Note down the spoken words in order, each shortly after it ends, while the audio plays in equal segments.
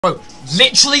Bro,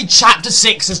 literally Chapter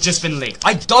 6 has just been leaked.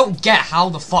 I don't get how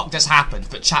the fuck this happened,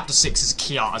 but Chapter 6's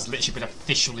key art has literally been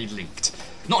officially leaked.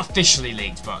 Not officially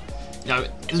leaked, but, you know,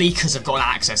 leakers have gotten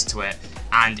access to it,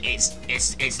 and it's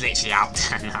literally out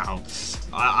there now.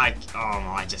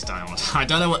 I just don't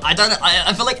know what,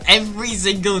 I feel like every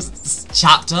single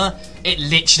chapter, it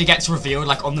literally gets revealed,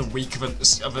 like, on the week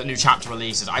of a new chapter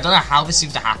releases. I don't know how this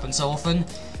seems to happen so often,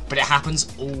 but it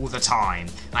happens all the time.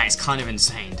 Like, it's kind of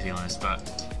insane, to be honest,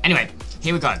 but anyway,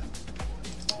 here we go.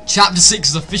 Chapter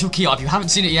 6's official key art. If you haven't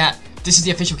seen it yet, this is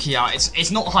the official key art.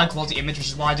 It's not a high quality image, which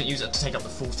is why I don't use it to take up the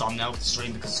full thumbnail of the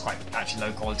stream, because it's quite actually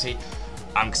low quality.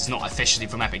 Because it's not officially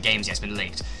from Epic Games yet, it's been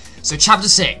leaked. So Chapter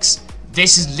 6,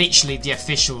 this is literally the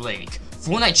official leak.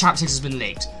 Fortnite Chapter 6 has been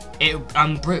leaked.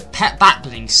 Pet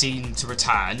backbling seen to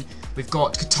return. We've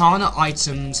got Katana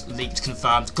items leaked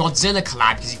confirmed. Godzilla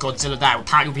collab, because Godzilla there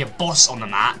apparently will be a boss on the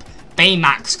map.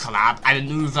 Baymax collab, and a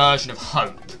new version of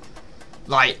Hope.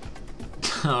 Like,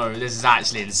 oh, this is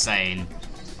actually insane.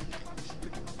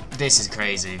 This is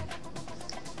crazy.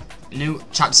 New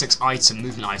Chapter 6 item,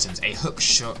 movement items, a hook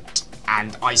shot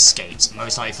and ice skates,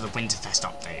 most likely for the Winterfest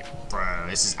update. Bro,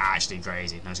 this is actually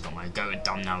crazy. Notice I got my goated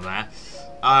thumbnail there.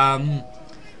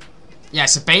 Yeah,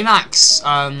 so Baymax,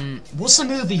 what's the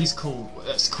movie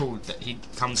that he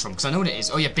comes from? Because I know what it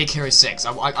is. Oh yeah, Big Hero 6.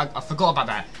 I forgot about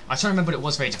that. I was trying to remember what it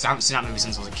was for ages, because I haven't seen that movie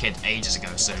since I was a kid, ages ago,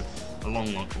 so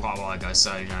quite a while ago,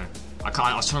 so, you know,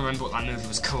 I was trying to remember what that movie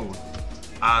was called.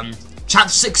 Chapter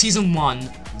 6 Season 1,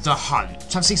 The Hunt.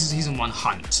 Chapter 6 Season 1,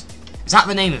 Hunt. Is that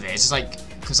the name of it? It's like,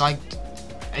 is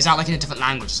that like in a different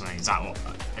language or something? Is that what,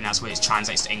 and that's where it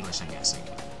translates to English, I'm guessing.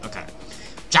 Okay.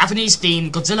 Japanese theme,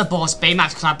 Godzilla boss,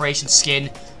 Baymax collaboration skin,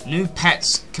 new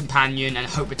pets companion, and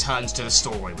Hope returns to the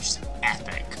story, which is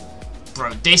epic.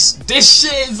 Bro, this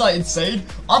shit is like insane.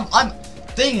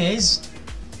 Thing is,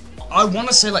 I want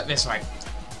to say like this, right?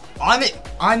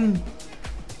 I'm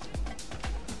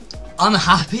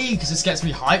happy because this gets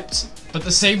me hyped, but at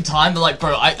the same time, like,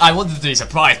 bro, I wanted to do a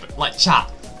surprise, but like,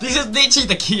 chat, this is literally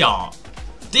the key art.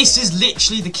 This is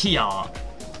literally the key art.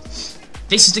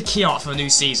 This is the key art for a new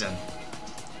season.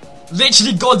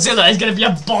 Literally, Godzilla is gonna be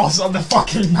a boss on the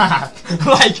fucking map.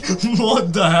 Like,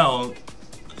 what the hell?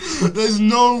 There's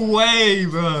no way,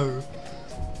 bro.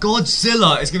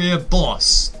 Godzilla is gonna be a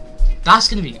boss. That's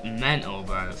gonna be mental,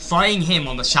 bro. Fighting him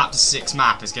on the Chapter 6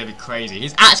 map is gonna be crazy.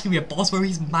 He's actually gonna be a boss, bro.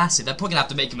 He's massive. They're probably gonna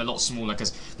have to make him a lot smaller,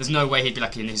 because there's no way he'd be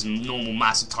like in his normal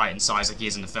massive Titan size like he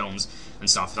is in the films and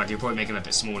stuff. Like, you'll probably make him a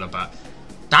bit smaller, but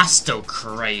that's still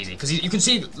crazy. Because you can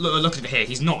see, look at it here,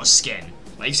 he's not a skin.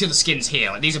 Like, you see the skins here,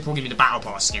 like, these are probably going to be the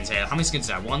Battle Pass skins here. How many skins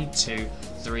are there? 1, 2,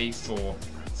 3, 4,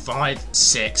 5,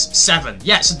 6, 7.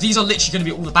 Yeah, so these are literally going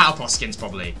to be all the Battle Pass skins,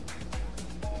 probably.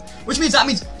 Which means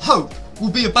Hope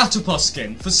will be a Battle Pass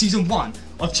skin for Season 1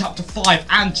 of Chapter 5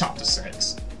 and Chapter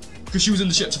 6. Because she was in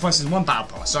the Chapter 5 Season 1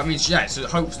 Battle Pass. So, I mean, yeah, so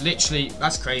Hope's literally,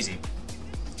 that's crazy.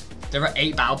 There are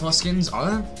 8 Battle Pass skins, are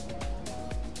there?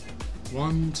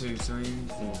 1, 2, 3,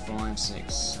 4, 5,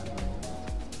 6, 7.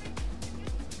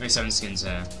 Only 7 skins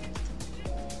here.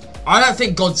 I don't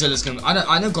think Godzilla's gonna.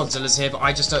 I know Godzilla's here, but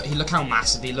I just don't. Look how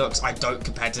massive he looks. I don't,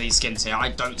 compared to these skins here, I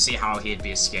don't see how he'd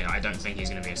be a skin. I don't think he's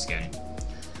gonna be a skin.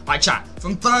 Alright, chat.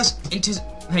 From first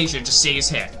anticipation, just seeing us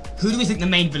here, who do we think the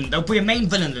main villain? There'll be a main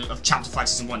villain of Chapter 5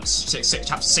 Season 1,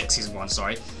 Chapter 6 Season 1.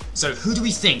 Sorry. So who do we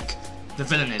think the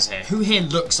villain is here? Who here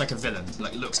looks like a villain?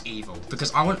 Like, looks evil?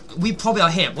 Because we probably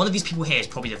are here. One of these people here is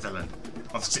probably the villain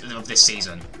of this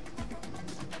season.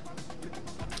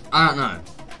 I don't know.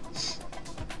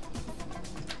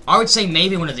 I would say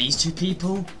maybe one of these two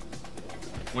people.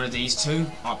 One of these two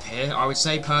up here, I would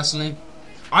say, personally.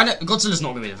 Godzilla's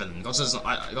not going to be the villain. Godzilla's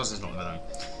not the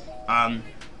villain.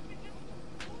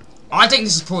 I think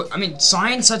this is probably... I mean,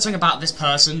 Science said something about this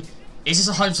person. Is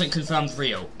this 100% confirmed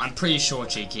real? I'm pretty sure,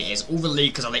 Cheeky, it is. All the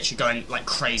leakers are literally going, like,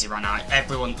 crazy right now.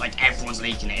 Everyone's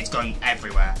leaking it. It's going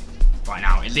everywhere right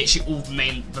now. It literally all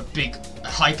the big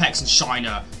Hypex and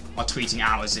Shiner are tweeting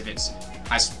out as if it's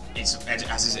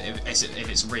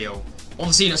real.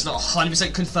 Obviously, it's not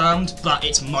 100% confirmed, but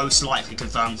it's most likely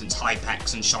confirmed since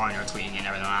Hypex and Shiner are tweeting and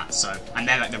everything like that. So, and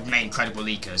they're like the main credible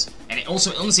leakers. And it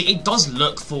also, honestly, it does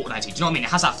look Fortnite. Do you know what I mean? It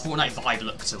has that Fortnite vibe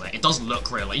look to it. It does look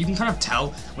real. Like, you can kind of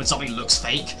tell when something looks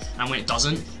fake and when it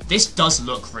doesn't. This does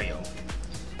look real.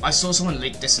 I saw someone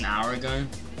leak this an hour ago.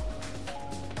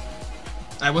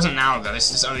 It wasn't an hour ago,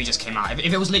 this only just came out.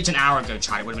 If it was leaked an hour ago,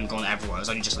 chat, it would have been gone everywhere. It was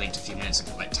only just leaked a few minutes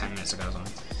ago, like 10 minutes ago or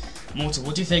something. Mortal,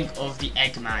 what do you think of the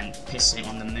Eggman pissing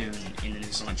on the moon in the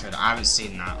new Sonic trailer? I haven't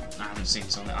seen that. I haven't seen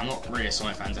Sonic. I'm not really a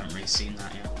Sonic fan, I haven't really seen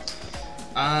that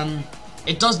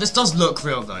yet. This does look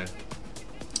real, though.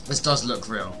 This does look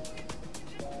real.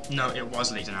 No, it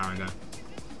was leaked an hour ago.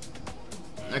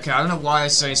 Okay, I don't know why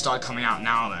it's only started coming out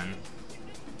now then.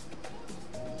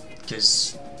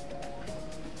 Because...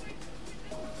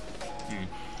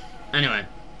 Anyway.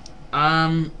 I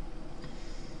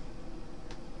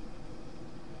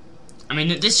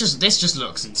mean, this just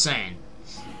looks insane.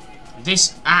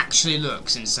 This actually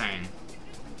looks insane.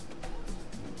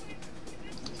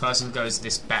 The person who goes,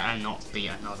 this better not be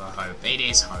another Hope. It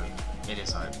is Hope. It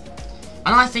is Hope.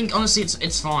 And I think, honestly,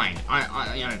 it's fine.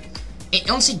 You know, it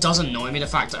honestly does annoy me the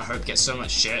fact that Hope gets so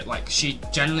much shit. Like, she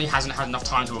generally hasn't had enough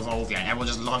time to evolve yet, and everyone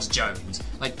just loves Jones.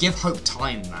 Like, give Hope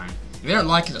time, man. If you don't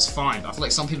like it, that's fine, but I feel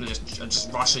like some people are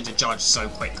just rushing to judge so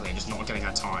quickly and just not giving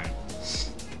her time.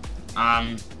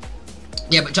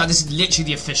 Yeah, but this is literally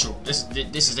the official. This is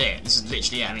it. This is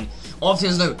literally it. I mean,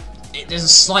 obviously, there's a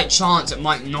slight chance it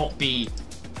might not be.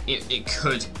 It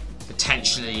could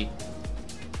potentially,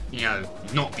 you know,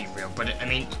 not be real. But I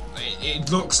mean,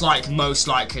 it looks like the most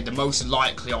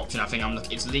likely option. I think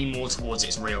it's leaning more towards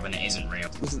it's real than it isn't real.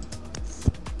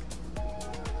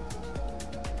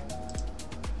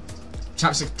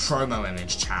 Chapter 6 promo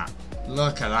image, chat.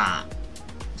 Look at that.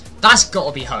 That's got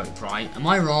to be Hope, right? Am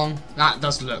I wrong? That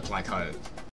does look like Hope.